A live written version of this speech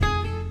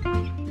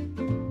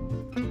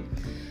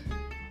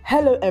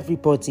Hello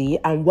everybody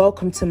and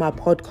welcome to my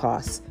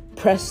podcast,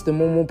 Press the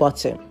Normal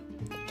Button.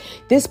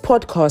 This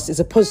podcast is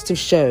a positive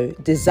show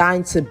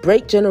designed to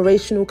break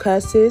generational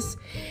curses,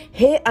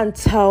 hear and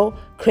tell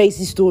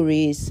crazy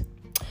stories.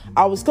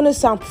 I was going to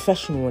sound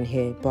professional on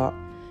here, but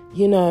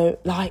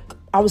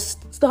I was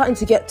starting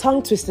to get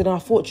tongue twisted and I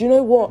thought, you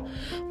know what?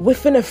 We're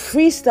finna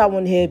freestyle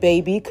on here,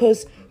 baby,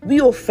 because we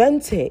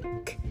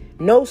authentic.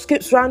 No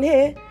skips around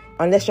here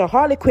unless you're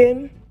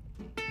Harlequin.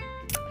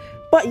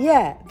 But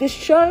yeah, this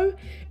show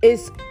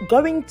is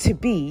going to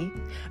be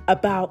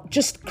about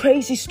just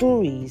crazy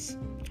stories.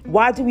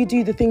 Why do we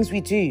do the things we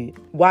do?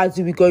 Why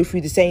do we go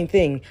through the same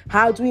thing?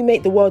 How do we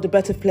make the world a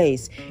better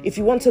place? If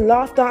you want to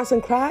laugh, dance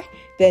and cry,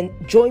 then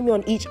join me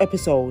on each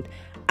episode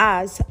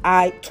as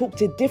I talk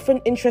to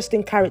different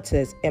interesting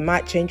characters. It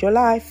might change your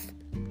life.